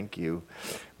Thank you.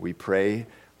 We pray,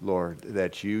 Lord,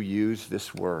 that you use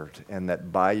this word and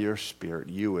that by your Spirit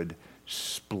you would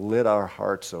split our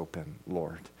hearts open,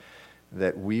 Lord,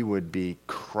 that we would be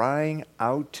crying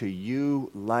out to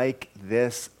you like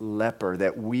this leper,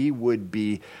 that we would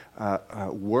be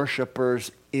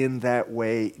worshipers in that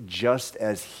way, just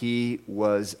as he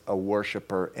was a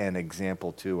worshiper and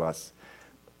example to us.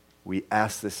 We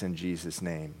ask this in Jesus'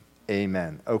 name.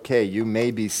 Amen. Okay, you may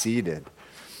be seated.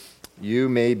 You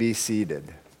may be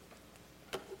seated.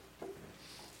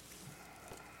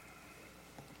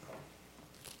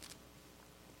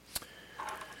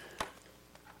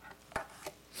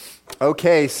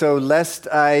 Okay, so lest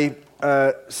I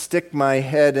stick my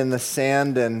head in the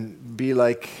sand and be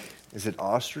like, is it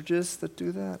ostriches that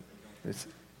do that? Is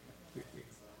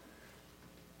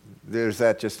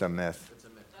that just a myth?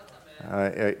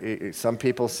 Some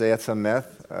people say it's a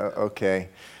myth. Okay.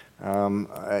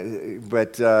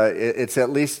 But it's at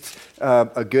least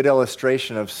a good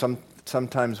illustration of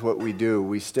sometimes what we do.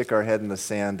 We stick our head in the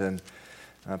sand and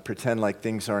pretend like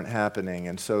things aren't happening.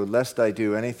 And so lest I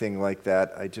do anything like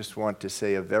that, I just want to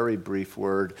say a very brief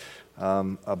word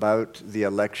about the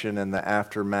election and the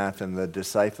aftermath and the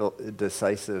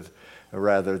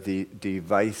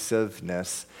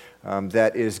divisiveness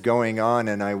that is going on.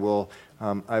 And I will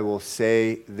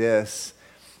say this.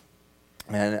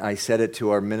 And I said it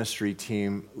to our ministry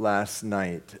team last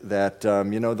night that, the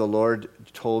Lord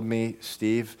told me,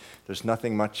 Steve, there's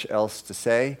nothing much else to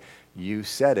say. You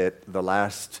said it the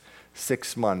last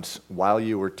 6 months while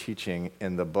you were teaching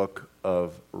in the book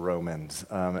of Romans.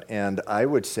 And I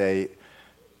would say,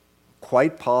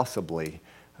 quite possibly,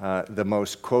 the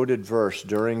most quoted verse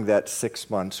during that 6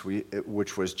 months,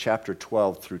 which was chapter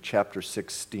 12 through chapter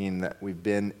 16 that we've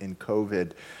been in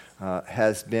COVID,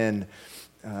 has been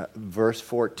verse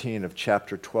 14 of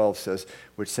chapter 12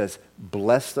 which says,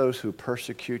 bless those who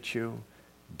persecute you,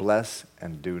 bless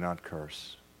and do not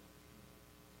curse.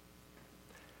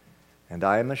 And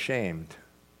I am ashamed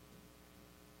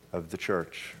of the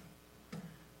church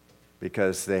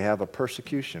because they have a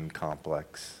persecution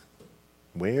complex.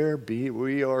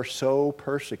 We are so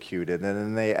persecuted, and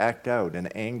then they act out in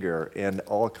anger and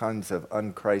all kinds of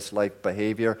un-Christ-like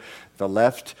behavior. The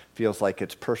left feels like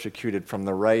it's persecuted from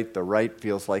the right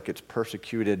feels like it's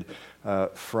persecuted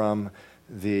from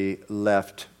the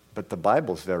left. But the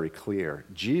Bible's very clear.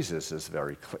 Jesus is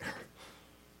very clear.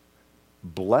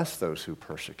 Bless those who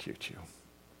persecute you.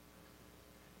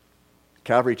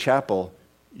 Calvary Chapel,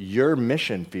 your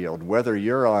mission field, whether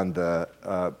you're on the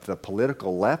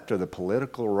political left or the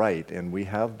political right, and we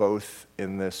have both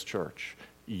in this church,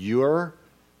 your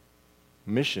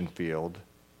mission field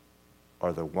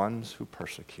are the ones who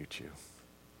persecute you.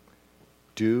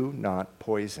 Do not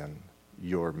poison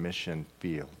your mission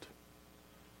field.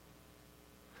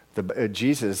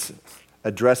 Jesus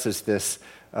addresses this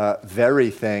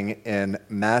very thing in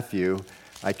Matthew.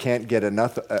 I can't get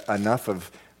enough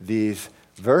of these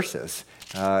verses.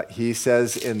 He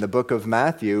says in the book of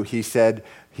Matthew, he says,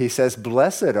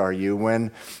 blessed are you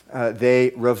when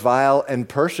they revile and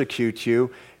persecute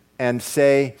you and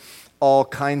say all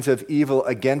kinds of evil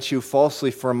against you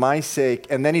falsely for my sake.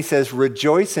 And then he says,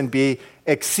 rejoice and be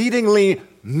exceedingly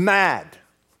mad.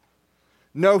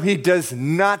 No, he does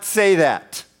not say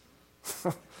that.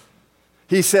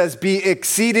 He says, be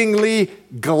exceedingly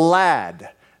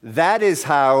glad. That is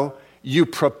how you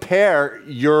prepare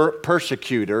your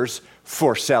persecutors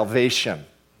for salvation.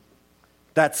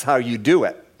 That's how you do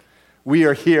it. We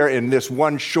are here in this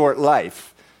one short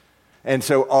life. And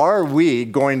so are we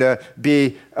going to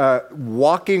be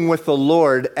walking with the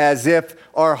Lord as if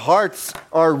our hearts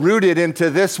are rooted into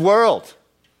this world?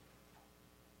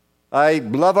 I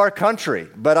love our country,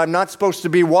 but I'm not supposed to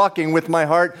be walking with my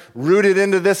heart rooted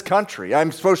into this country.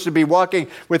 I'm supposed to be walking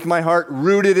with my heart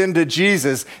rooted into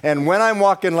Jesus. And when I'm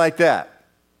walking like that,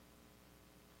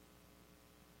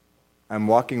 I'm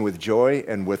walking with joy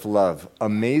and with love.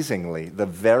 Amazingly, the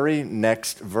very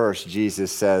next verse,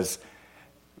 Jesus says,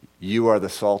 you are the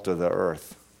salt of the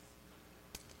earth.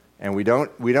 And we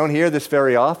don't hear this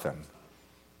very often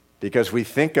because we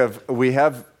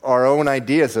have our own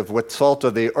ideas of what salt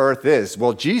of the earth is.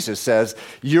 Well, Jesus says,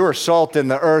 you're salt in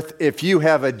the earth if you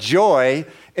have a joy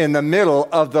in the middle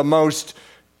of the most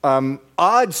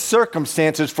odd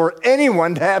circumstances for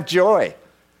anyone to have joy.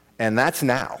 And that's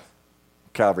now.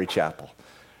 Calvary Chapel,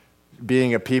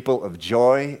 being a people of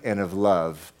joy and of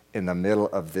love in the middle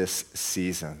of this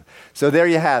season. So there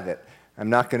you have it. I'm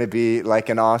not going to be like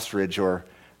an ostrich or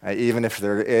even if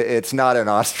it's not an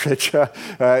ostrich,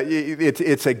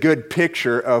 it's a good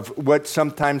picture of what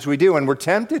sometimes we do and we're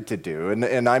tempted to do.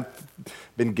 And I've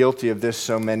been guilty of this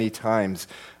so many times.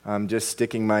 I'm just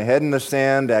sticking my head in the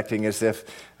sand, acting as if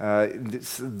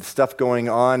stuff going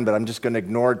on, but I'm just going to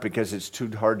ignore it because it's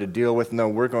too hard to deal with. No,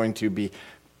 we're going to be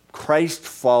Christ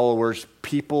followers,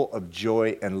 people of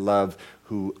joy and love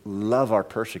who love our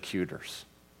persecutors,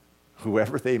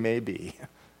 whoever they may be,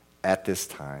 at this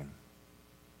time.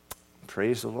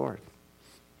 Praise the Lord.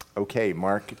 Okay,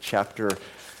 Mark chapter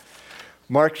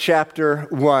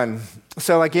 1.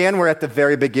 So again, we're at the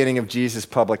very beginning of Jesus'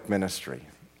 public ministry.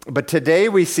 But today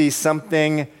we see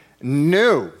something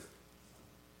new.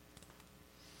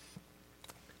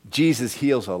 Jesus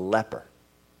heals a leper.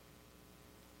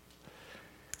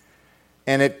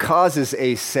 And it causes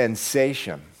a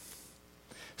sensation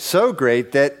so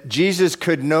great that Jesus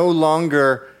could no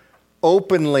longer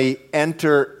openly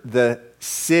enter the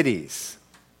cities.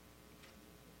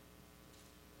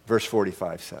 Verse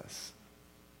 45 says.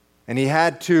 And he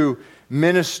had to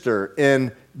minister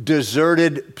in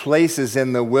deserted places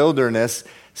in the wilderness,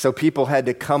 so people had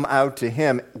to come out to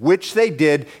him, which they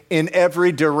did in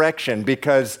every direction,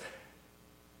 because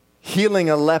healing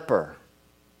a leper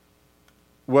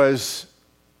was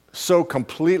so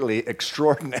completely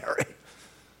extraordinary.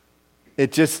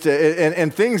 It just,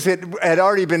 and things had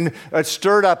already been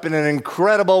stirred up in an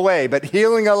incredible way, but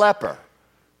healing a leper.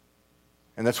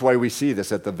 And that's why we see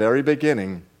this at the very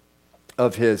beginning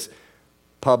of his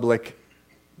public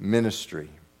ministry.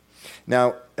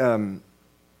 Now,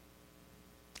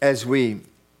 as we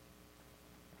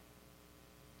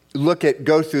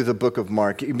go through the book of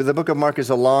Mark, the book of Mark is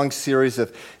a long series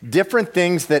of different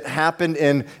things that happened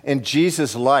in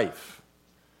Jesus' life.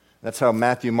 That's how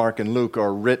Matthew, Mark, and Luke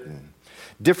are written.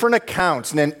 Different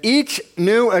accounts, and then each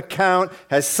new account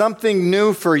has something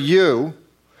new for you,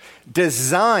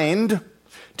 designed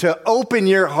to open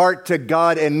your heart to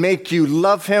God and make you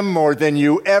love him more than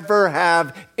you ever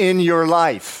have in your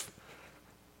life.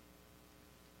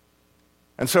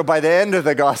 And so by the end of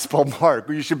the Gospel of Mark,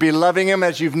 you should be loving him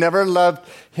as you've never loved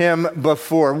him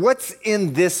before. What's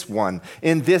in this one,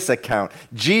 in this account?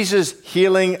 Jesus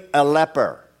healing a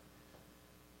leper.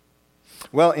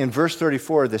 Well, in verse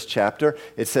 34 of this chapter,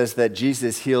 it says that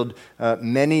Jesus healed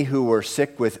many who were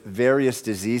sick with various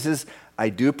diseases. I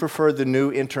do prefer the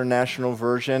New International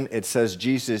Version. It says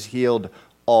Jesus healed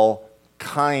all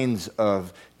kinds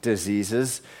of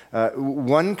diseases.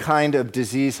 One kind of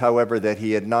disease, however, that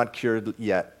he had not cured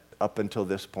yet up until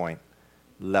this point,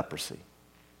 leprosy.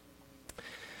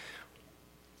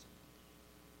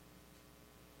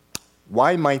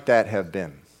 Why might that have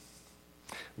been?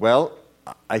 Well,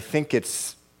 I think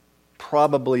it's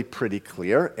probably pretty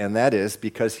clear, and that is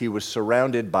because he was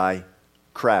surrounded by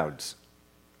crowds.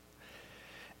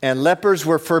 And lepers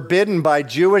were forbidden by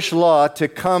Jewish law to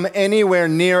come anywhere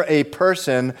near a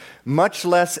person, much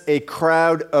less a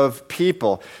crowd of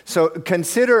people. So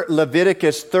consider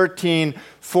Leviticus 13,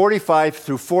 45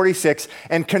 through 46,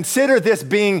 and consider this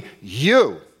being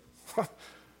you.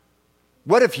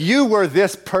 What if you were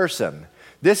this person?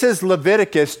 This is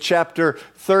Leviticus chapter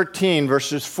 13,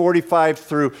 verses 45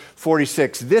 through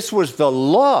 46. This was the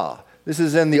law. This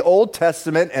is in the Old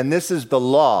Testament, and this is the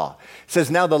law. It says,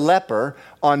 now the leper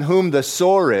on whom the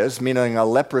sore is, meaning a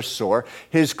leprous sore,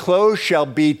 his clothes shall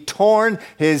be torn,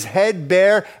 his head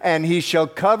bare, and he shall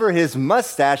cover his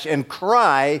mustache and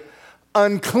cry,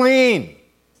 unclean,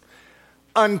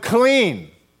 unclean.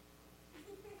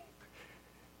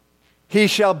 He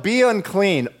shall be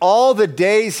unclean. All the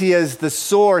days he has the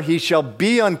sore, he shall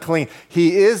be unclean.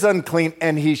 He is unclean,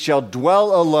 and he shall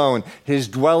dwell alone. His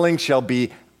dwelling shall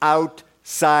be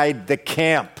outside the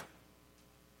camp.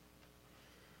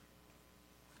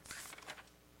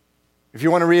 If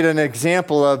you want to read an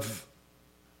example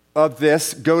of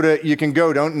this, you can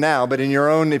go, don't now, but in your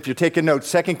own, if you're taking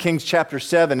notes, 2 Kings chapter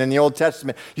 7 in the Old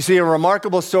Testament, you see a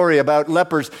remarkable story about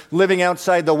lepers living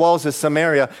outside the walls of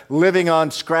Samaria, living on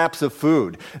scraps of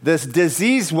food. This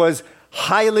disease was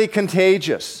highly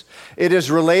contagious. It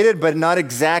is related, but not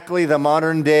exactly the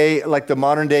modern day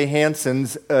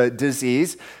Hansen's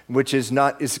disease, which is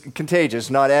contagious,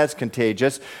 not as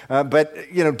contagious. But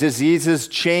diseases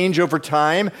change over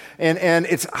time, and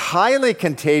it's highly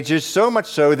contagious. So much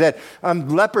so that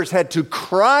lepers had to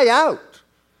cry out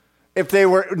if they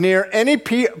were near any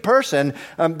person.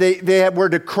 They were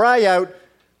to cry out,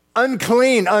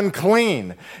 unclean,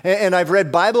 unclean. And I've read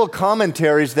Bible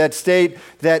commentaries that state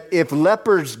that if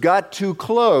lepers got too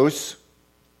close,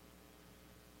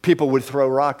 people would throw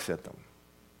rocks at them.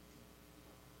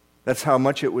 That's how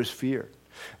much it was feared.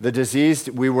 The disease,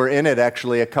 we were in it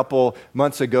actually a couple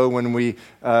months ago when we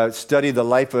studied the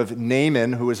life of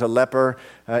Naaman, who was a leper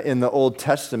in the Old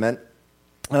Testament.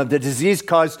 The disease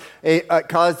caused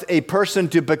a person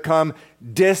to become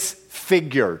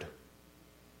disfigured.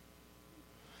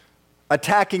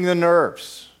 attacking the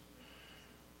nerves.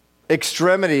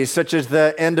 Extremities, such as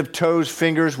the end of toes,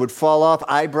 fingers, would fall off,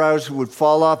 eyebrows would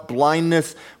fall off,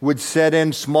 blindness would set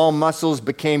in, small muscles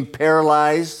became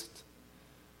paralyzed,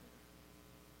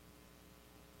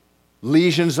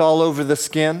 lesions all over the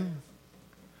skin.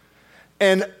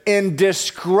 An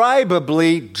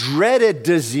indescribably dreaded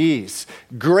disease,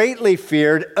 greatly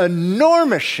feared,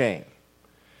 enormous shame,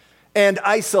 and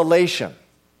isolation.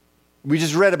 We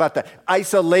just read about that.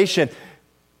 Isolation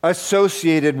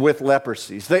associated with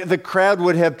leprosy. The crowd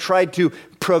would have tried to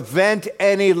prevent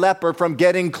any leper from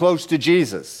getting close to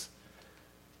Jesus.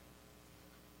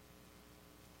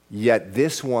 Yet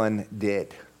this one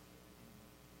did.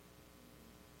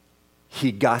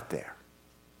 He got there.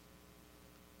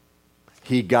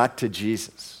 He got to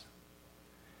Jesus.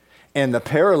 And the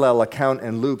parallel account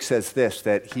in Luke says this,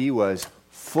 that he was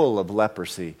full of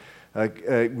leprosy.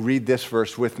 Read this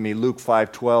verse with me, Luke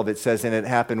 5:12. It says, and it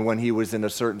happened when he was in a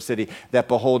certain city that,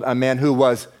 behold, a man who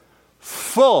was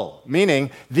full,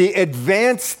 meaning the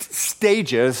advanced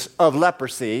stages of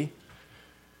leprosy,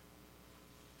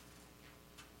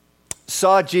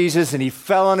 saw Jesus, and he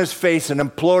fell on his face and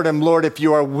implored him, Lord, if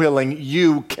you are willing,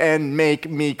 you can make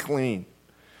me clean.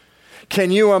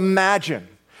 Can you imagine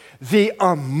the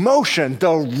emotion,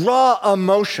 the raw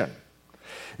emotion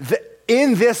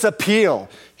in this appeal?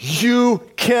 You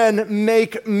can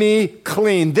make me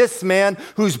clean. This man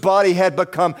whose body had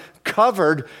become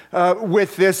covered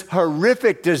with this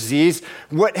horrific disease,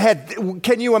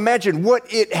 can you imagine what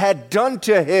it had done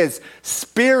to his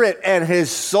spirit and his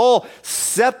soul,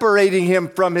 separating him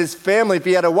from his family? If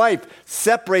he had a wife,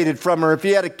 separated from her. If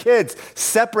he had a kids,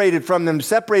 separated from them,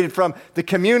 separated from the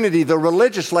community, the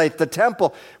religious life, the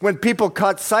temple. When people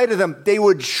caught sight of them, they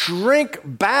would shrink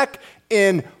back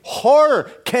in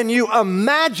horror. Can you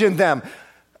imagine them?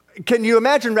 Can you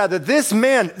imagine, rather, this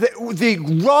man, the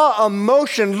raw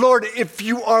emotion, Lord, if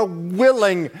you are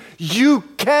willing, you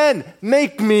can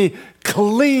make me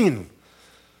clean.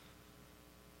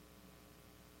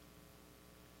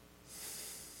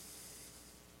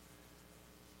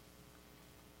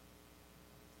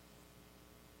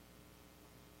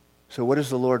 So what does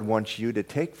the Lord want you to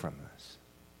take from this?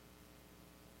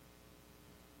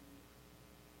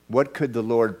 What could the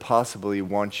Lord possibly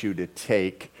want you to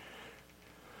take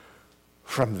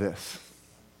from this?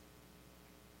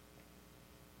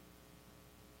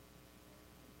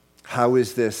 How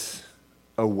is this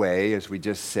a way, as we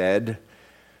just said,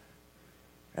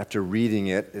 after reading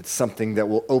it, it's something that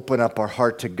will open up our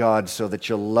heart to God so that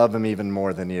you'll love Him even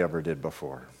more than you ever did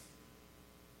before?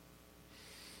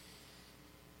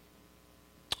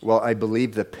 Well, I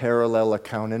believe the parallel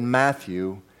account in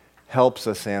Matthew helps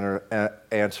us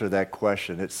answer that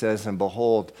question. It says, and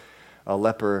behold, a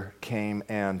leper came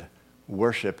and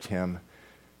worshipped him,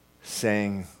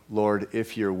 saying, Lord,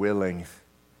 if you're willing,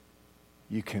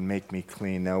 you can make me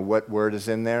clean. Now, what word is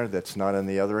in there that's not in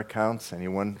the other accounts?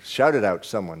 Anyone? Shout it out.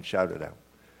 Someone shout it out.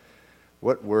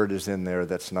 What word is in there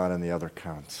that's not in the other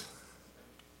accounts?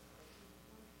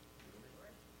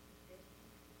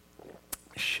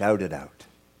 Shout it out.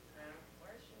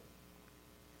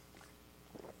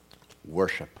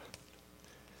 Worship.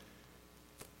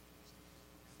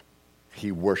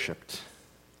 He worshiped.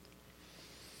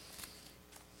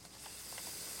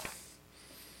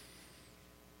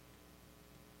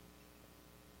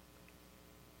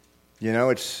 You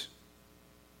know, it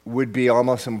would be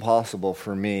almost impossible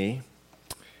for me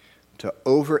to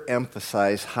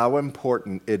overemphasize how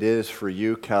important it is for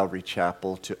you, Calvary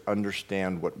Chapel, to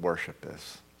understand what worship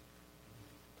is.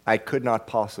 I could not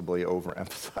possibly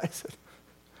overemphasize it.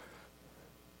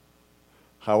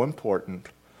 How important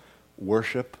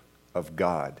worship of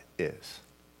God is.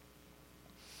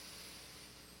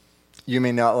 You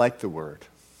may not like the word.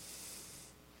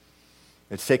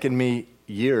 It's taken me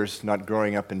years, not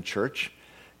growing up in church,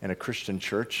 in a Christian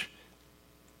church,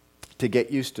 to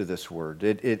get used to this word.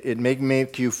 It may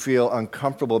make you feel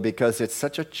uncomfortable because it's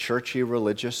such a churchy,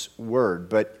 religious word,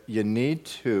 but you need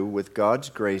to, with God's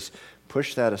grace,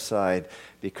 push that aside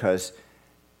because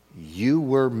you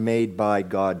were made by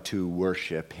God to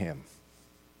worship Him.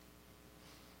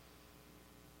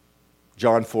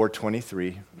 John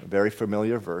 4:23, a very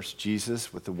familiar verse.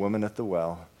 Jesus, with the woman at the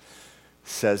well,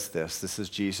 says this. This is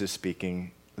Jesus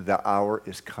speaking. The hour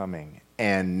is coming,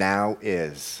 and now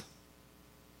is.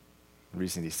 The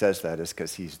reason He says that is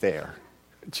because He's there.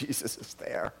 Jesus is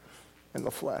there in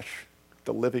the flesh,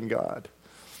 the living God.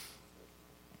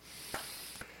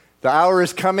 The hour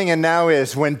is coming and now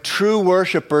is when true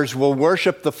worshipers will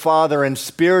worship the Father in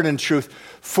spirit and truth,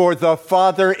 for the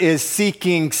Father is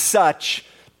seeking such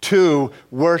to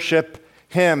worship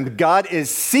him. God is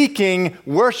seeking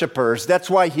worshipers. That's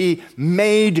why he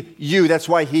made you. That's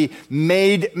why he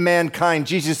made mankind.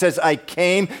 Jesus says, I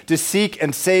came to seek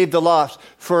and save the lost,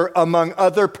 for among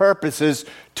other purposes,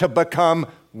 to become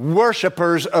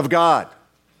worshipers of God.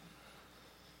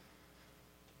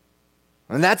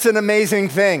 And that's an amazing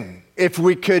thing. If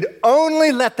we could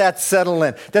only let that settle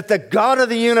in, that the God of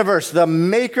the universe, the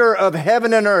maker of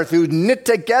heaven and earth, who knit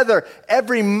together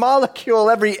every molecule,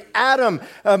 every atom,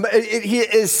 he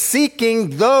is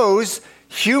seeking those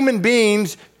human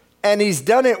beings, and he's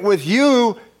done it with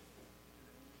you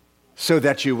so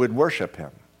that you would worship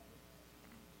him.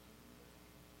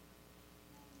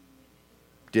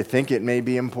 Do you think it may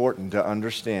be important to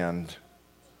understand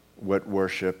what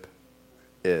worship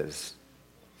is?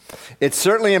 It's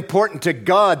certainly important to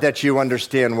God that you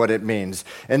understand what it means.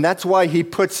 And that's why he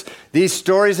puts these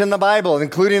stories in the Bible,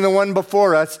 including the one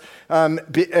before us,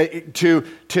 to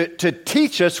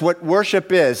teach us what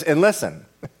worship is. And listen,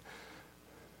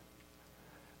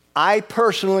 I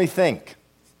personally think,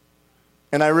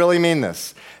 and I really mean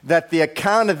this, that the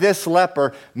account of this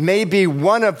leper may be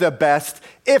one of the best,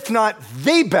 if not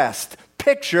the best,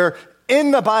 picture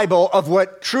in the Bible of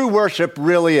what true worship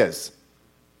really is.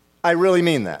 I really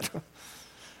mean that.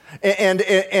 And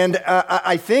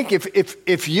I think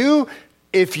if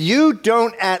you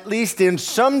don't at least in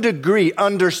some degree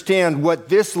understand what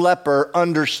this leper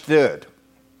understood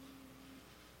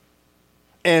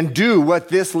and do what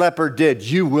this leper did,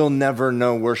 you will never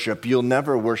know worship. You'll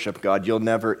never worship God. You'll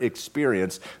never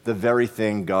experience the very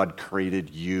thing God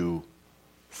created you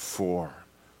for,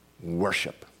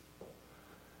 worship.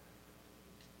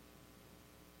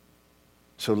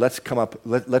 So let's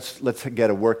get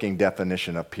a working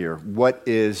definition up here. What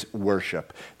is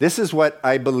worship? This is what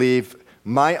I believe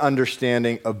my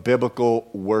understanding of biblical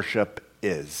worship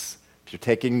is. If you're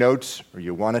taking notes or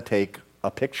you want to take a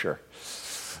picture.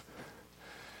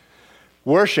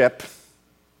 Worship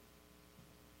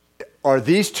are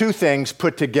these two things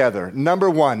put together. Number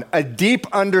one, a deep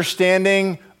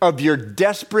understanding of your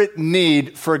desperate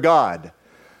need for God.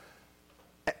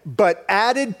 But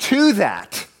added to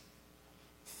that,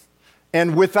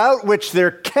 and without which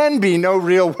there can be no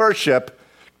real worship,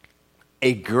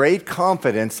 a great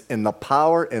confidence in the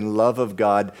power and love of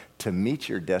God to meet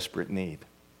your desperate need.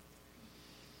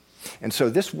 And so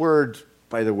this word,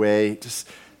 by the way, just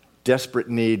desperate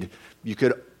need, you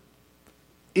could,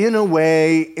 in a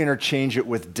way, interchange it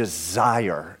with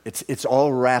desire. It's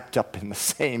all wrapped up in the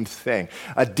same thing.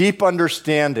 A deep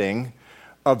understanding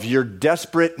of your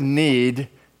desperate need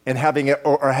and having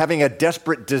a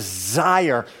desperate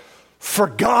desire for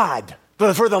God,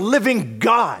 for the living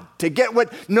God, to get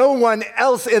what no one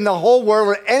else in the whole world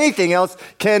or anything else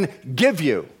can give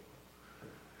you.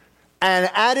 And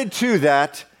added to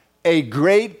that, a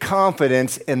great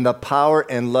confidence in the power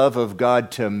and love of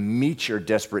God to meet your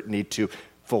desperate need, to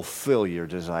fulfill your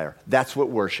desire. That's what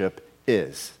worship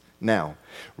is. Now,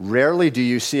 rarely do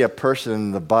you see a person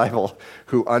in the Bible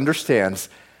who understands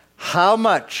how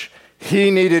much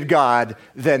he needed God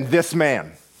than this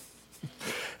man.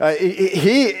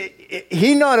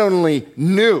 He not only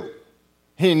knew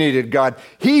he needed God,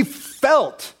 he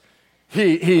felt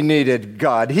he needed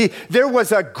God. There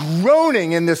was a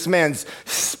groaning in this man's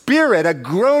spirit, a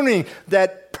groaning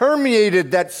that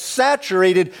permeated, that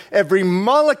saturated every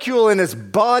molecule in his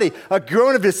body, a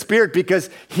groan of his spirit,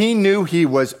 because he knew he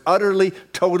was utterly,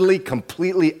 totally,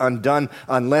 completely undone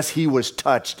unless he was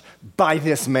touched by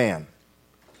this man,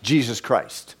 Jesus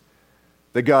Christ,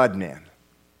 the God-man.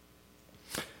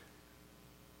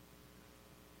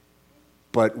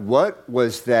 But what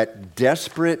was that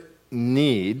desperate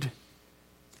need?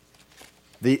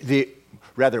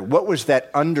 What was that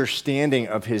understanding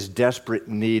of his desperate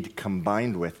need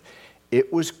combined with?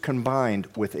 It was combined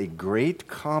with a great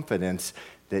confidence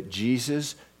that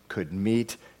Jesus could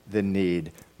meet the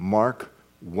need. Mark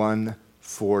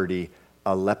 1:40,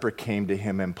 a leper came to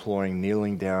him imploring,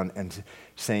 kneeling down and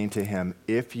saying to him,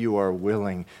 if you are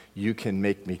willing, you can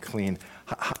make me clean.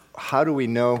 How do we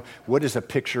know? What is a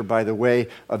picture, by the way,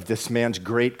 of this man's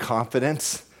great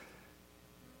confidence?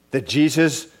 That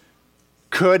Jesus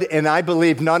could, and I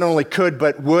believe not only could,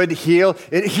 but would heal.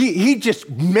 He just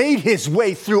made his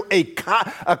way through a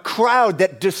crowd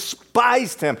that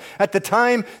despised him. At the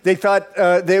time, they thought,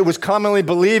 it was commonly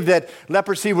believed that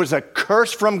leprosy was a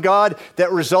curse from God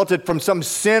that resulted from some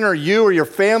sin or you or your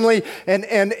family.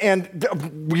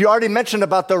 And we already mentioned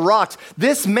about the rocks.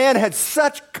 This man had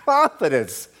such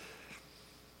confidence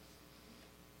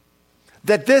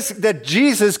that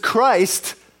Jesus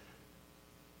Christ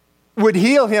would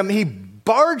heal him. He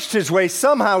barged his way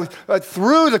somehow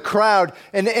through the crowd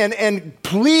and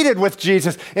pleaded with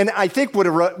Jesus. And I think what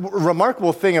a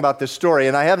remarkable thing about this story,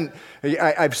 and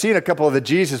I've seen a couple of the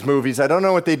Jesus movies. I don't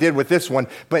know what they did with this one,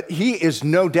 but he is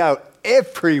no doubt,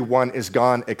 everyone is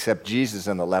gone except Jesus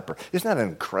and the leper. Isn't that an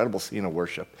incredible scene of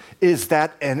worship? Is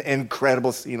that an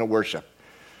incredible scene of worship?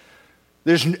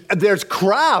 There's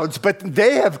crowds, but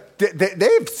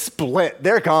they've split.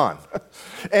 They're gone.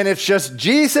 And it's just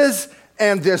Jesus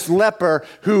and this leper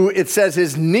who it says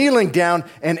is kneeling down,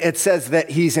 and it says that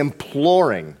he's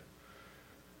imploring,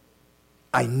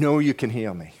 I know you can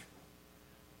heal me.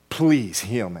 Please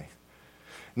heal me.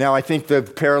 Now, I think the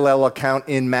parallel account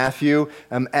in Matthew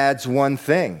adds one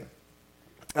thing.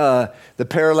 The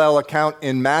parallel account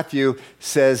in Matthew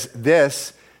says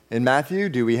this. In Matthew,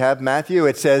 do we have Matthew?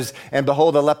 It says, and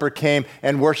behold, a leper came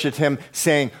and worshipped him,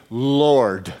 saying,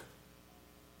 Lord.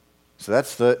 So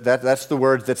that's the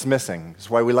word that's missing. That's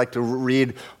why we like to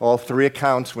read all three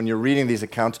accounts. When you're reading these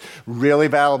accounts, really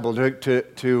valuable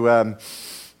to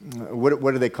what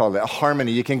do they call it? A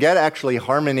harmony. You can get actually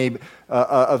harmony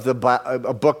of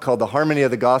a book called The Harmony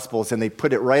of the Gospels, and they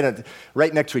put it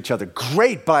right next to each other.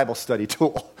 Great Bible study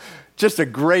tool. Just a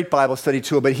great Bible study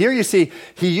tool. But here you see,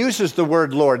 he uses the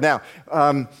word Lord. Now,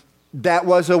 that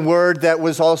was a word that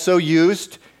was also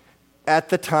used at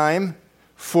the time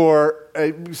for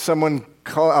someone,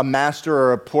 a master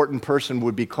or a important person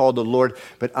would be called a Lord.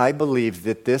 But I believe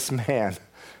that this man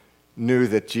knew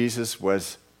that Jesus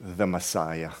was the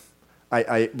Messiah.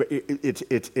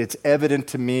 It's evident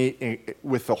to me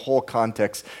with the whole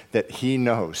context that he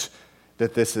knows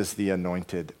that this is the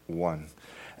anointed one.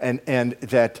 And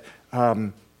that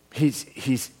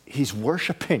he's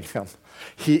worshiping him.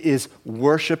 He is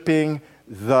worshiping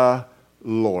the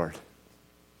Lord.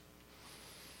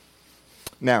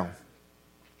 Now,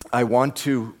 I want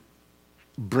to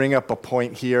bring up a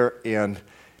point here, and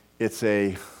it's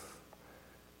a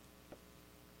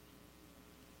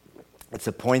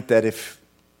point that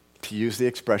to use the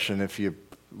expression, if you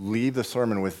leave the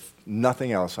sermon with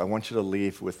nothing else, I want you to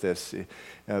leave with this.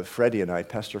 Freddie and I,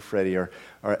 Pastor Freddie,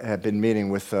 have been meeting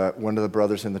with one of the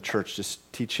brothers in the church,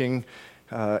 just teaching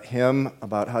him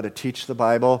about how to teach the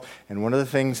Bible. And one of the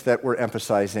things that we're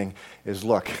emphasizing is,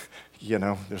 look,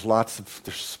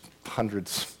 there's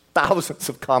hundreds, thousands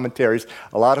of commentaries.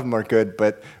 A lot of them are good,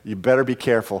 but you better be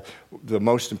careful. The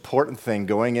most important thing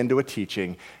going into a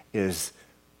teaching is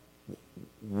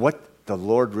what the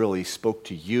Lord really spoke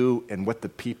to you and what the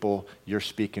people you're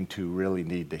speaking to really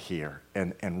need to hear,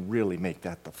 and really make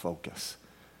that the focus.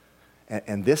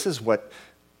 And this is what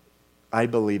I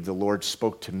believe the Lord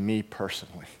spoke to me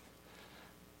personally.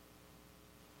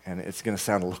 And it's going to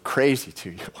sound a little crazy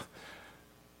to you.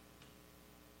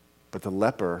 But the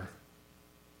leper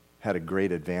had a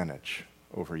great advantage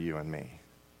over you and me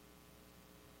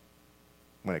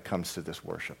when it comes to this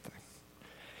worship thing.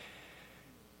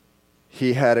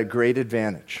 He had a great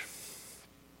advantage.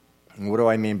 And what do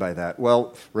I mean by that?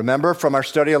 Well, remember from our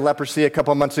study of leprosy a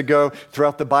couple months ago,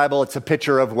 throughout the Bible, it's a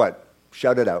picture of what?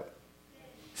 Shout it out.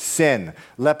 Sin.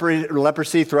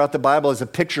 Leprosy throughout the Bible is a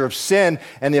picture of sin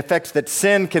and the effects that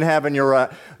sin can have in your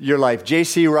life.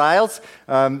 J.C. Ryle,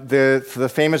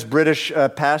 the famous British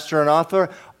pastor and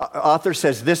author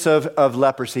says this of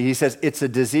leprosy. He says, it's a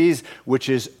disease which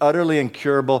is utterly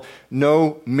incurable,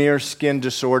 no mere skin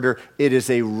disorder. It is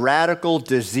a radical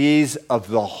disease of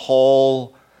the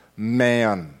whole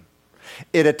man.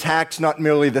 It attacks not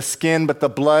merely the skin, but the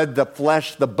blood, the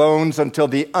flesh, the bones, until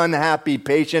the unhappy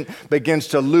patient begins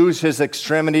to lose his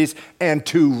extremities and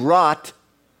to rot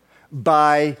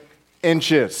by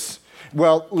inches.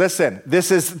 Well, listen,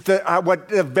 this is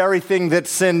the very thing that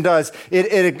sin does.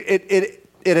 It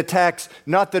attacks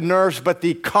not the nerves, but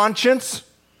the conscience.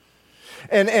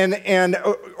 And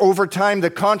over time, the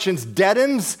conscience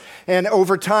deadens. And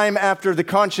over time, after the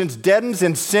conscience deadens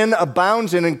and sin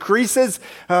abounds and increases,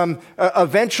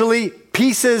 eventually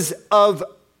pieces of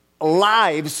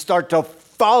lives start to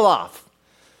fall off.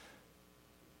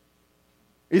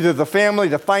 Either the family,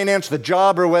 the finance, the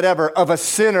job, or whatever of a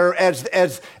sinner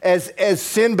as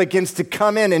sin begins to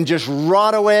come in and just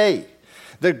rot away.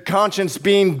 The conscience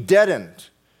being deadened.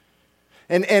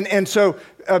 And so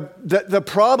the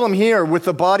problem here with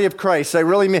the body of Christ, I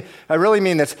really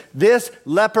mean this. This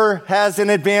leper has an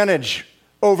advantage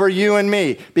over you and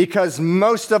me because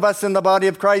most of us in the body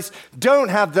of Christ don't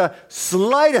have the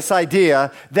slightest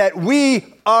idea that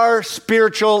we are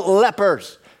spiritual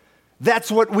lepers.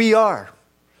 That's what we are.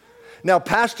 Now,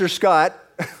 Pastor Scott,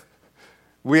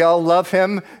 we all love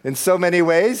him in so many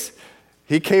ways.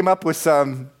 He came up with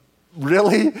some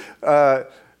really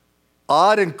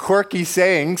odd and quirky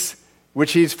sayings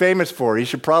which he's famous for. He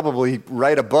should probably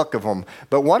write a book of them.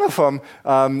 But one of them,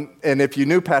 and if you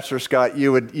knew Pastor Scott,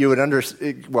 you would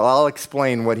understand. Well, I'll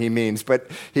explain what he means. But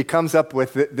he comes up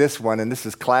with this one, and this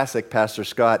is classic Pastor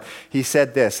Scott. He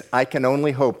said this: "I can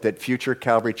only hope that future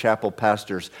Calvary Chapel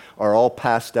pastors are all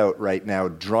passed out right now,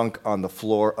 drunk on the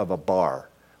floor of a bar,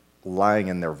 lying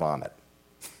in their vomit."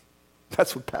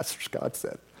 That's what Pastor Scott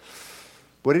said.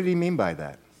 What did he mean by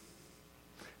that?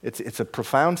 It's a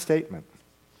profound statement.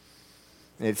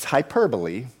 It's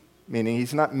hyperbole, meaning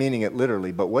he's not meaning it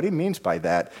literally, but what he means by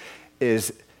that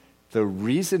is the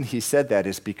reason he said that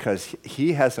is because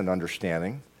he has an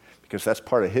understanding, because that's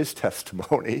part of his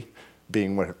testimony,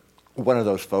 being one of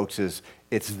those folks, is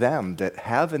it's them that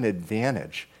have an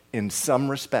advantage in some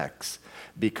respects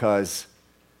because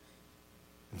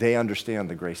they understand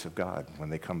the grace of God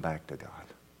when they come back to God.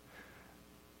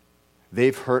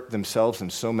 They've hurt themselves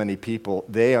and so many people.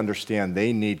 They understand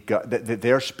they need God.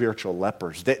 They're spiritual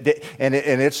lepers. And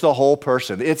it's the whole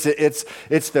person.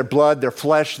 It's their blood, their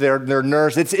flesh, their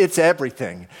nerves. It's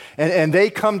everything. And they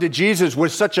come to Jesus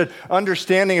with such an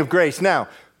understanding of grace. Now,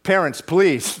 parents,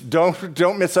 please,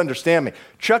 don't misunderstand me.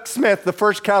 Chuck Smith, the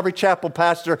first Calvary Chapel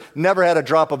pastor, never had a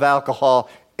drop of alcohol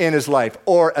in his life,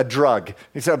 or a drug.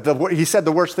 He said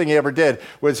the worst thing he ever did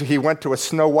was he went to a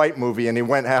Snow White movie and he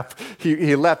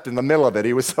left in the middle of it.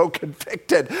 He was so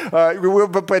convicted.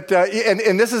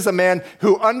 And this is a man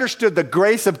who understood the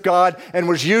grace of God and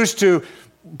was used to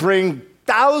bring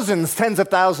thousands, tens of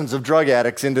thousands of drug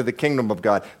addicts into the kingdom of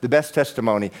God. The best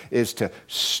testimony is to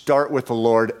start with the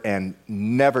Lord and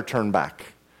never turn back.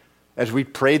 As we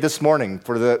prayed this morning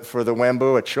for the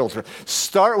Wambua children,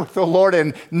 start with the Lord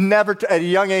and never, at a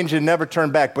young age, and never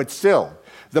turn back. But still,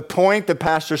 the point that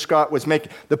Pastor Scott was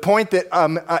making, the point that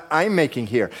I'm making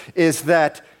here is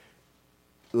that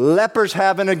lepers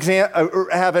have an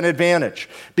advantage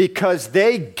because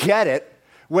they get it,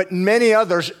 what many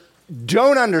others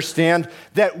don't understand,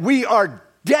 that we are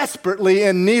desperately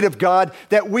in need of God,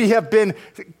 that we have been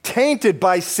tainted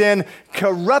by sin,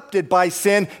 corrupted by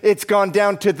sin. It's gone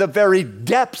down to the very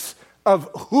depths of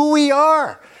who we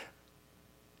are.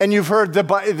 And you've heard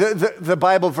the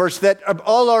Bible verse that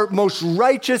all our most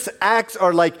righteous acts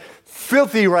are like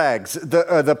filthy rags,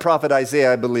 the prophet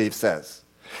Isaiah, I believe, says.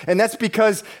 And that's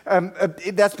because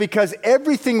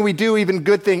everything we do, even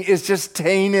good thing, is just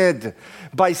tainted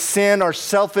by sin or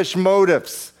selfish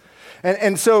motives.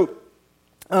 And so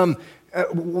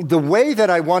the way that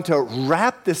I want to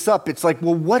wrap this up, it's like,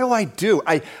 well, what do?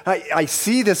 I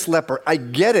see this leper. I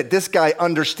get it. This guy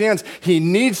understands. He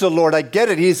needs the Lord. I get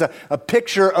it. He's a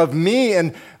picture of me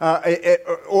and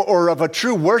or of a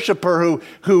true worshiper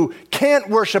who can't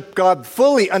worship God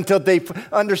fully until they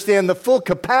understand the full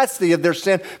capacity of their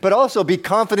sin, but also be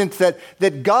confident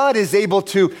that God is able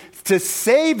to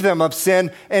save them of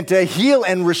sin and to heal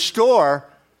and restore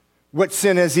what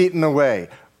sin has eaten away.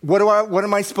 What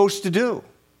am I supposed to do?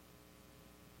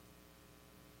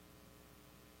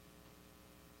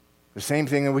 The same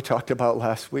thing that we talked about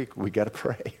last week. We got to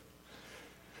pray.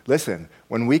 Listen,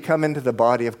 when we come into the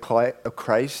body of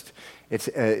Christ, it's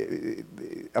a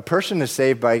person is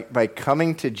saved by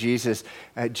coming to Jesus.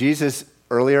 Jesus,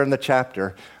 earlier in the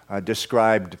chapter,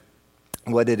 described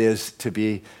what it is to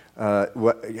be,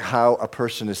 how a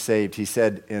person is saved. He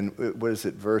said in,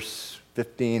 verse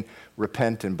 15,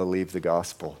 repent and believe the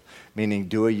gospel, meaning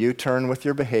do a U-turn with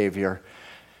your behavior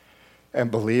and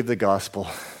believe the gospel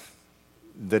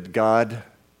that God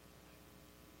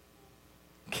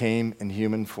came in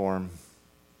human form.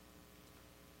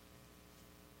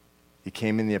 He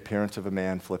came in the appearance of a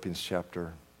man, Philippians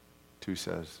chapter 2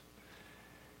 says.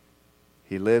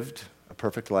 He lived a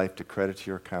perfect life to credit to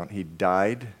your account. He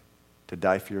died to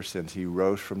die for your sins. He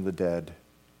rose from the dead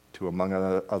to, among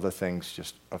other things,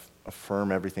 just affirm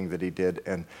everything that he did,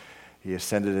 and he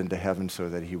ascended into heaven so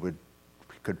that he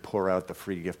could pour out the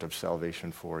free gift of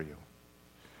salvation for you.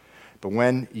 But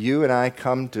when you and I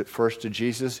come first to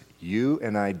Jesus, you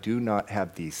and I do not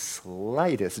have the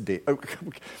slightest,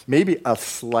 maybe a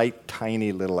slight,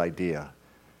 tiny little idea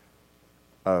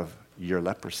of your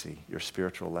leprosy, your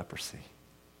spiritual leprosy.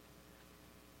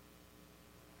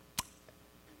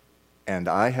 And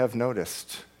I have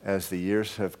noticed, as the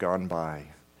years have gone by,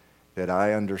 that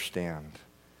I understand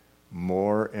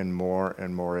more and more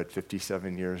and more. At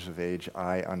 57 years of age,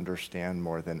 I understand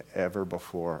more than ever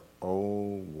before.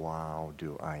 Oh, wow,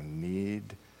 do I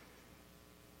need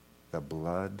the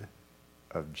blood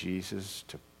of Jesus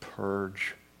to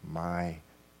purge my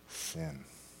sin.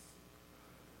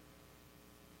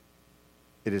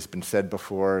 It has been said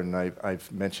before, and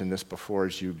I've mentioned this before,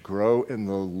 as you grow in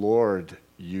the Lord,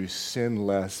 you sin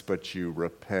less, but you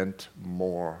repent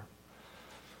more.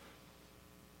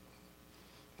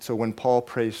 So when Paul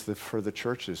prays for the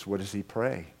churches, what does he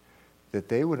pray? That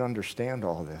they would understand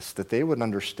all this, that they would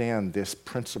understand this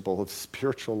principle of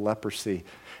spiritual leprosy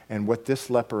and what this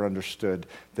leper understood,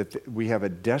 that we have a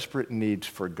desperate need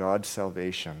for God's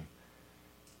salvation,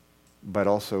 but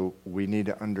also we need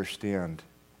to understand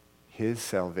his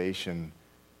salvation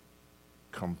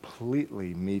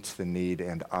completely meets the need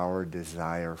and our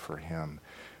desire for him.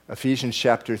 Ephesians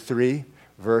chapter 3,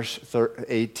 verse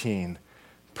 18.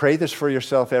 Pray this for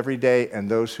yourself every day and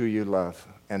those who you love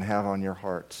and have on your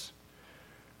hearts.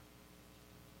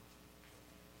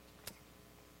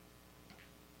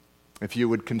 If you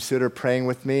would consider praying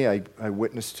with me, I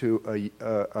witnessed to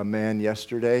a man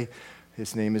yesterday.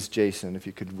 His name is Jason. If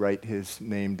you could write his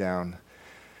name down.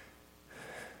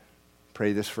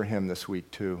 Pray this for him this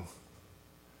week too.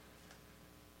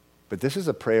 But this is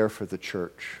a prayer for the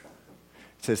church.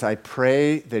 It says, I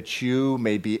pray that you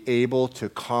may be able to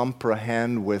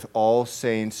comprehend with all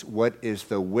saints what is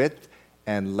the width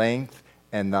and length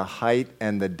and the height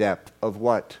and the depth of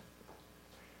what?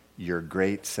 Your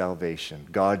great salvation,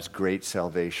 God's great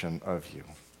salvation of you.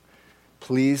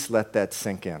 Please let that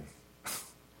sink in.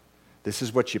 This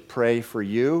is what you pray for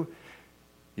you.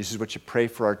 This is what you pray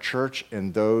for our church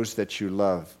and those that you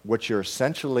love. What you're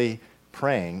essentially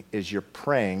praying is you're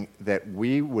praying that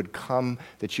we would come,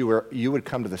 that you would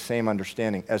come to the same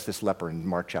understanding as this leper in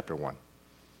Mark chapter 1.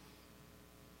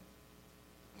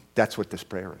 That's what this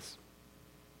prayer is.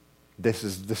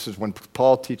 This is when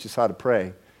Paul teaches how to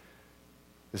pray.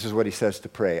 This is what he says to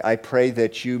pray. I pray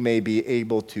that you may be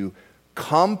able to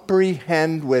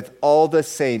comprehend with all the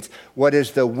saints what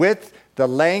is the width, the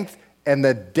length, and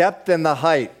the depth and the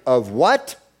height of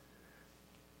what?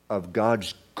 Of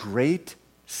God's great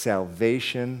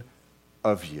salvation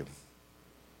of you.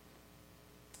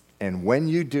 And when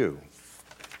you do,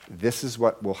 this is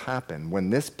what will happen. When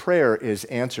this prayer is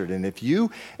answered, and if you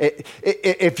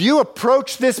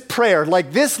approach this prayer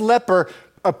like this leper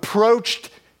approached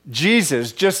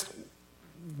Jesus, just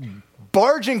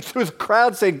barging through the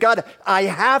crowd saying, God, I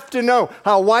have to know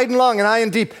how wide and long and high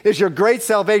and deep is your great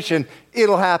salvation,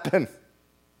 it'll happen.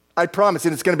 I promise.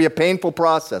 And it's going to be a painful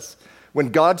process.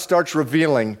 When God starts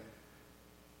revealing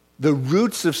the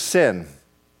roots of sin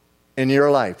in your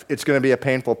life, it's going to be a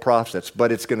painful process,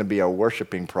 but it's going to be a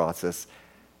worshiping process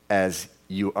as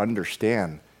you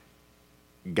understand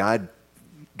God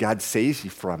saves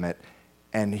you from it,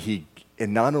 and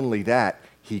not only that,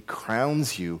 he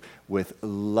crowns you with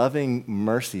loving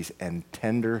mercies and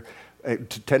tender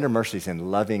mercies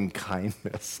and loving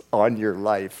kindness on your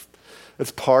life.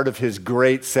 It's part of his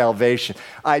great salvation.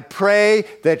 I pray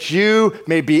that you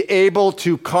may be able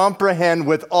to comprehend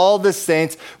with all the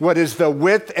saints what is the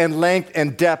width and length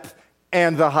and depth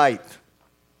and the height.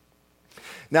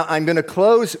 Now, I'm going to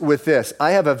close with this.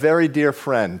 I have a very dear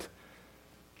friend.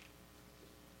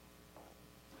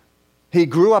 He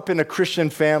grew up in a Christian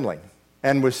family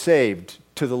and was saved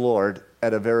to the Lord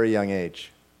at a very young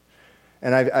age.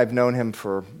 And I've known him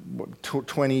for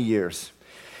 20 years.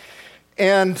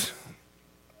 And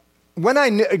when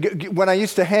I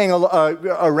used to hang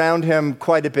around him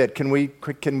quite a bit, can we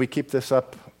keep this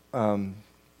up,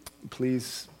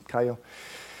 please, Kyle?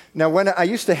 Now, when I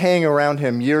used to hang around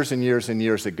him years and years and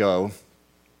years ago,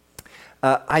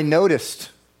 I noticed,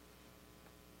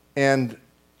 and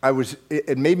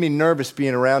it made me nervous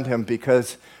being around him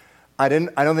because I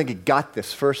don't think he got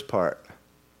this first part.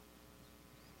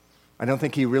 I don't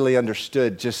think he really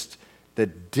understood just the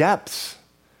depths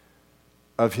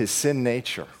of his sin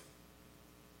nature.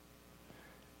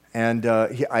 And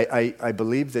I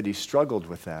believe that he struggled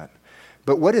with that.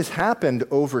 But what has happened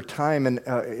over time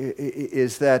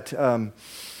is that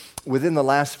within the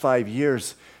last 5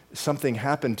 years, something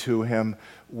happened to him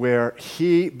where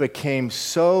he became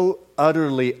so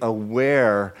utterly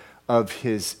aware of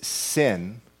his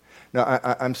sin. No,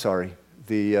 I'm sorry,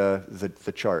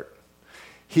 the chart.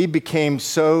 He became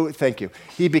so, thank you,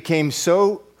 he became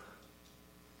so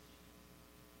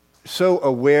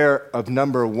aware of,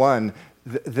 number one,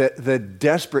 the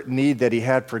desperate need that he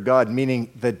had for God,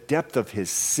 meaning the depth of his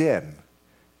sin.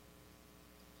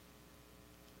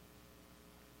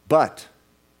 But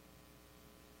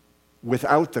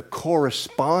without the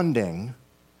corresponding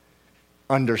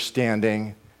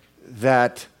understanding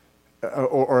that,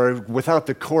 or without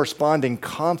the corresponding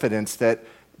confidence that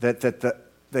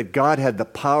God had the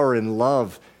power and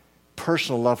love,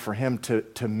 personal love for him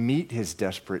to meet his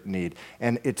desperate need.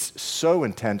 And it's so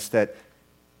intense that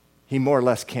he more or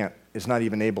less is not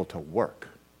even able to work.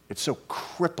 It's so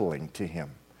crippling to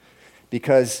him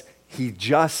because he's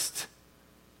just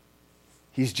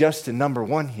a number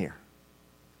one here.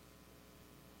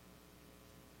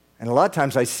 And a lot of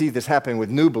times I see this happening with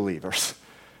new believers.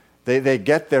 They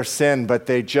get their sin, but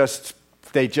they just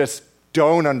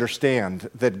don't understand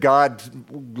that God's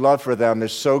love for them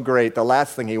is so great. The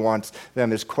last thing he wants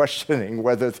them is questioning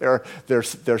whether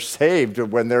they're saved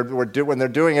when they're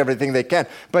doing everything they can.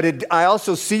 But I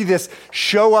also see this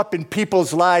show up in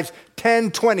people's lives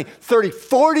 10, 20, 30,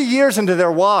 40 years into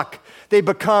their walk. They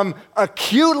become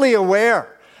acutely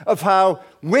aware of how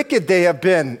wicked they have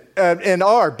been and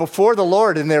are before the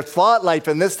Lord in their thought life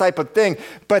and this type of thing,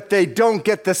 but they don't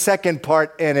get the second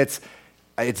part, and it's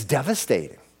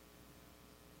devastating.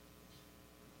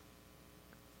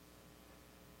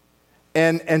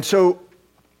 And so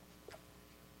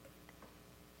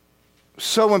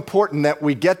important that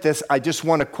we get this. I just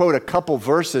want to quote a couple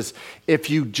verses.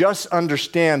 If you just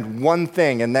understand one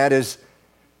thing, and that is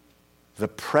the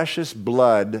precious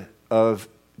blood of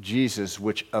Jesus,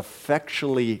 which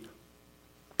effectually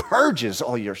purges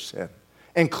all your sin,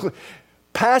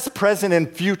 past, present,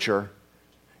 and future,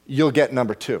 you'll get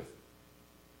number two.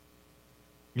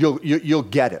 You'll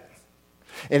get it.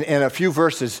 In a few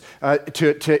verses,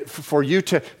 for you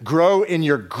to grow in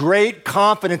your great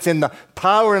confidence in the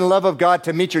power and love of God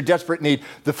to meet your desperate need.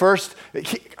 The first,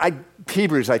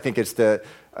 Hebrews, I think it's the,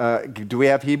 do we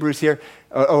have Hebrews here?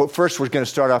 First we're going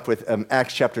to start off with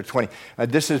Acts chapter 20.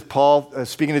 This is Paul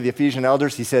speaking to the Ephesian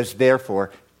elders. He says,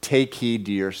 therefore, take heed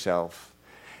to yourself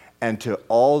and to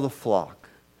all the flock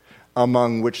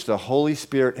among which the Holy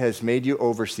Spirit has made you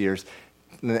overseers.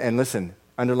 And listen,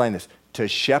 underline this. To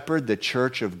shepherd the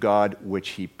church of God,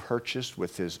 which he purchased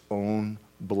with his own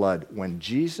blood. When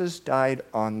Jesus died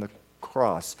on the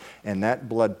cross and that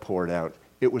blood poured out,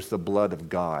 it was the blood of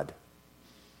God.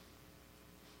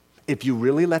 If you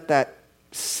really let that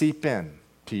seep in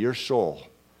to your soul,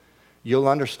 you'll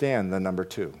understand the number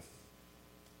two.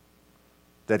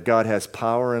 That God has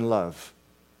power and love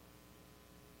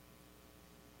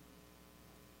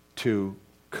to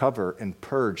cover and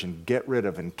purge and get rid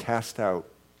of and cast out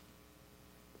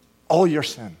all your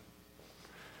sin.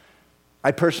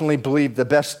 I personally believe the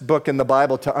best book in the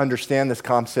Bible to understand this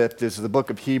concept is the book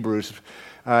of Hebrews.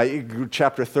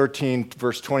 Chapter 13,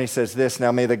 verse 20 says this,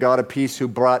 now may the God of peace who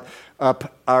brought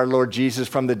up our Lord Jesus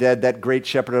from the dead, that great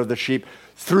shepherd of the sheep,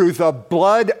 through the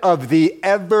blood of the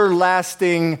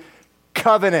everlasting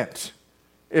covenant.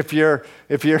 If you're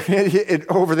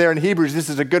over there in Hebrews, this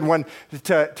is a good one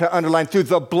to underline. Through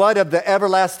the blood of the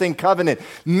everlasting covenant,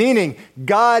 meaning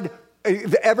God.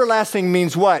 The everlasting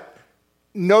means what?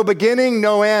 No beginning,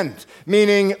 no end.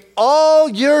 Meaning all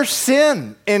your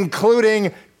sin,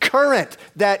 including current,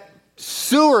 that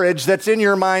sewerage that's in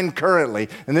your mind currently.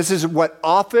 And this is what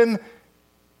often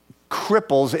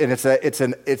cripples, and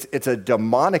it's a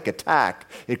demonic attack.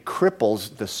 It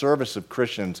cripples the service of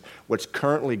Christians. What's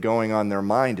currently going on in their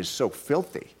mind is so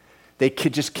filthy. They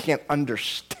just can't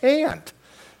understand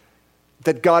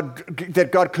that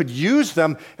God could use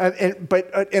them,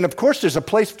 and of course there's a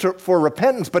place for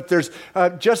repentance, but there's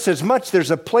just as much,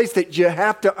 there's a place that you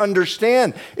have to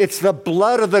understand. It's the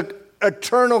blood of the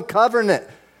eternal covenant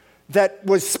that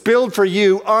was spilled for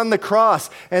you on the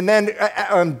cross. And then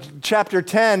chapter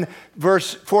 10,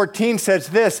 verse 14 says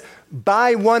this,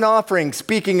 by one offering,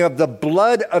 speaking of the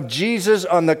blood of Jesus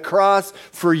on the cross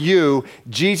for you,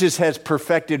 Jesus has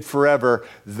perfected forever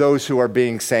those who are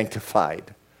being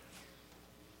sanctified.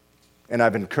 And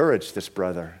I've encouraged this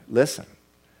brother, listen,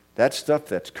 that stuff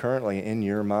that's currently in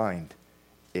your mind,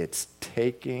 it's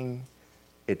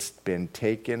been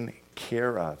taken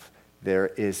care of. There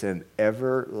is an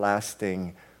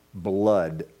everlasting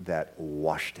blood that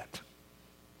washed it.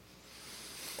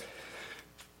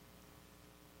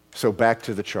 So back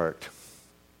to the chart.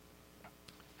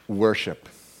 Worship.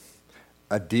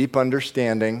 A deep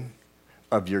understanding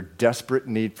of your desperate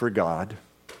need for God,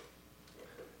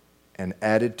 and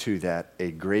added to that, a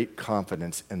great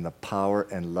confidence in the power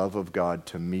and love of God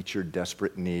to meet your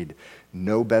desperate need.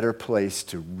 No better place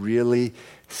to really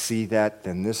see that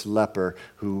than this leper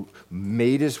who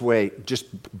made his way, just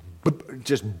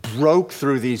broke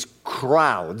through these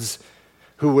crowds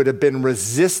who would have been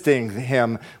resisting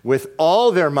him with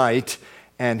all their might.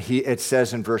 And it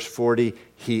says in verse 40,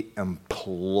 he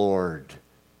implored,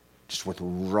 just with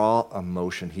raw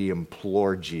emotion, he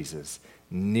implored Jesus,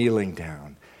 kneeling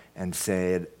down, and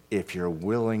said, if you're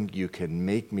willing, you can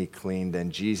make me clean.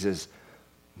 Then Jesus,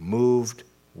 moved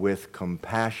with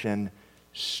compassion,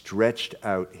 stretched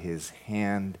out his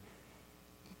hand,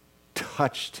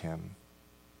 touched him.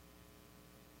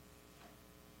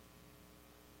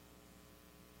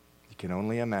 You can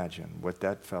only imagine what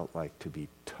that felt like to be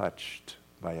touched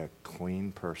by a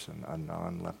clean person, a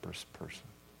non-leprous person.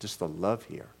 Just the love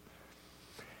here.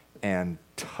 And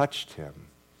touched him.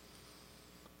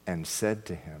 and said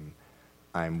to him,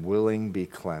 I'm willing, be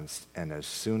cleansed. And as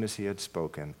soon as he had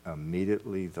spoken,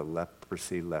 immediately the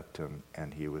leprosy left him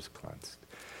and he was cleansed.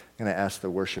 I'm going to ask the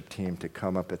worship team to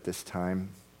come up at this time.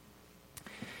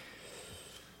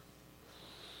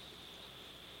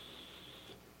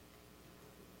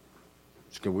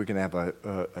 We're going to have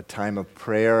a time of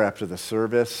prayer after the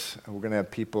service. We're going to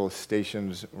have people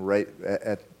stationed right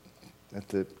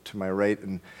to my right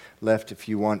and left if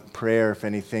you want prayer. If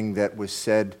anything that was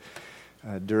said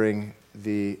during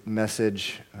the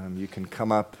message, you can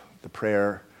come up. The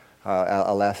prayer,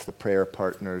 I'll ask the prayer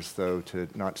partners, though, to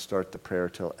not start the prayer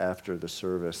till after the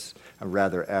service,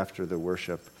 rather after the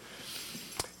worship.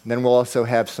 And then we'll also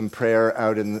have some prayer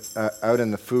out in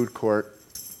the food court.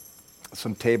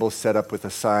 Some tables set up with a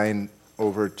sign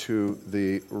over to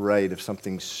the right if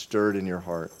something stirred in your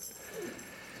heart.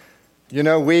 You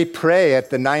know, we pray at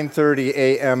the 9:30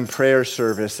 a.m. prayer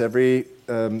service every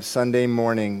Sunday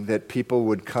morning that people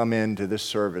would come into this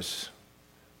service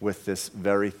with this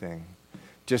very thing.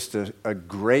 Just a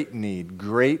great need,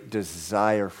 great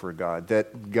desire for God,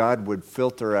 that God would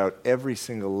filter out every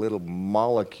single little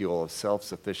molecule of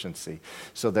self-sufficiency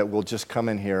so that we'll just come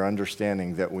in here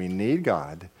understanding that we need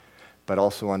God, but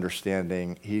also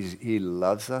understanding He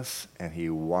loves us and He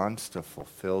wants to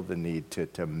fulfill the need,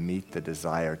 to meet the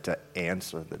desire, to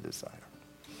answer the desire.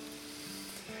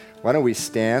 Why don't we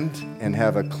stand and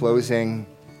have a closing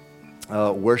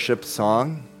worship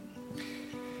song?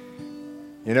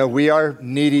 You know, we are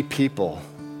needy people.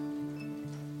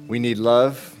 We need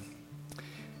love.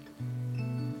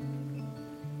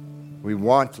 We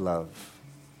want love.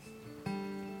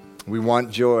 We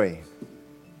want joy.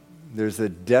 There's a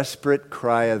desperate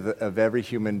cry of every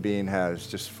human being has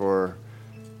just for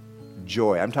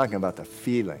joy. I'm talking about the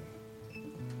feeling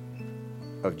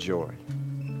of joy.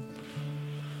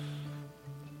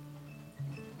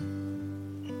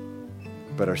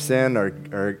 But our sin, our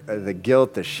the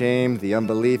guilt, the shame, the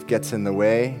unbelief gets in the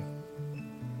way.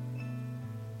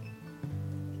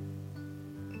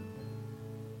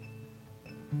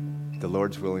 The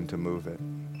Lord's willing to move it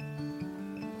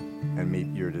and meet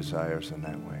your desires in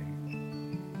that way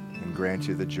and grant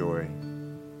you the joy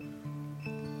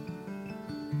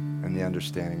and the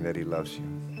understanding that He loves you.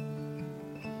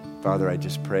 Father, I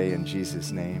just pray in Jesus'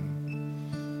 name.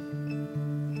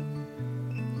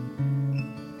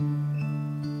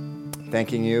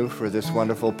 Thanking you for this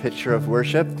wonderful picture of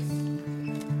worship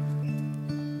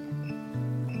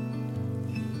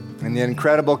and the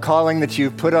incredible calling that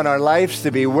you've put on our lives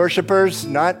to be worshipers,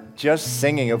 not just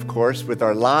singing, of course, with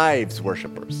our lives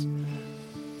worshipers.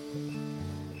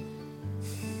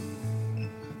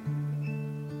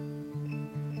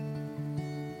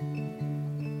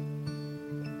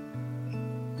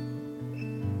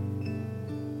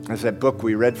 As that book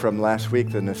we read from last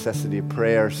week, The Necessity of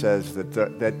Prayer, says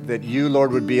that you,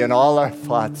 Lord, would be in all our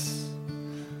thoughts.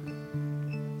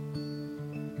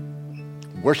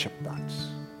 Worship thoughts.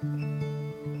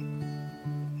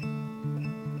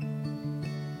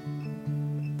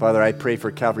 Father, I pray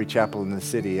for Calvary Chapel in the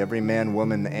city, every man,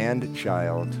 woman, and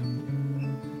child,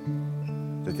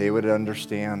 that they would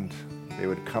understand, they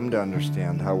would come to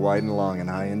understand how wide and long and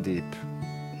high and deep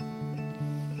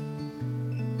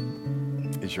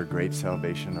is your great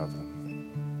salvation of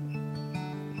them.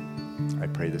 I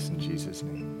pray this in Jesus'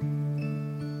 name.